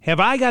Have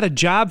I got a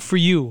job for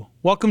you?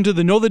 Welcome to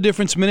the Know the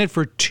Difference Minute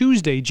for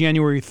Tuesday,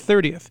 January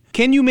 30th.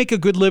 Can you make a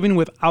good living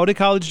without a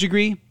college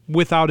degree?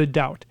 Without a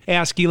doubt.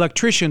 Ask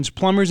electricians,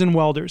 plumbers, and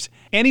welders.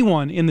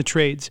 Anyone in the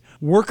trades.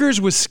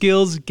 Workers with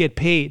skills get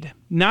paid.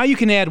 Now you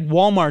can add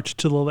Walmart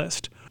to the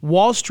list.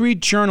 Wall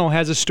Street Journal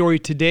has a story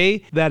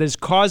today that is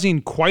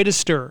causing quite a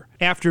stir.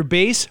 After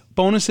base,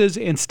 bonuses,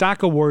 and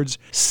stock awards,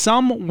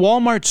 some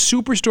Walmart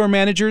Superstore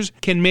managers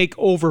can make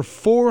over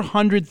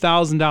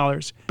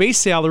 $400,000. Base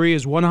salary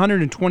is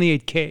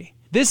 $128K.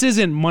 This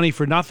isn't money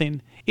for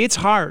nothing. It's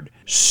hard.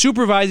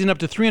 Supervising up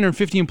to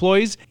 350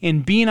 employees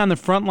and being on the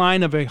front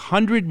line of a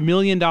 $100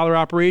 million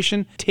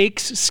operation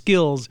takes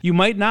skills you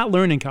might not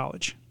learn in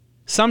college.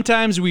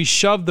 Sometimes we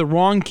shove the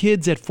wrong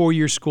kids at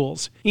four-year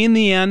schools, in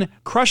the end,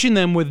 crushing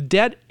them with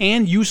debt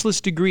and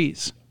useless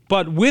degrees.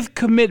 But with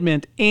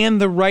commitment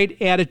and the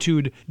right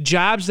attitude,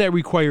 jobs that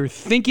require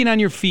thinking on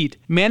your feet,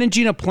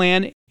 managing a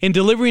plan, and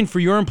delivering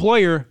for your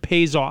employer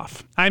pays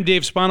off. I'm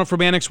Dave Spano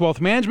from Annex Wealth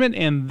Management,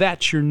 and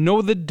that's your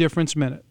Know the Difference Minute.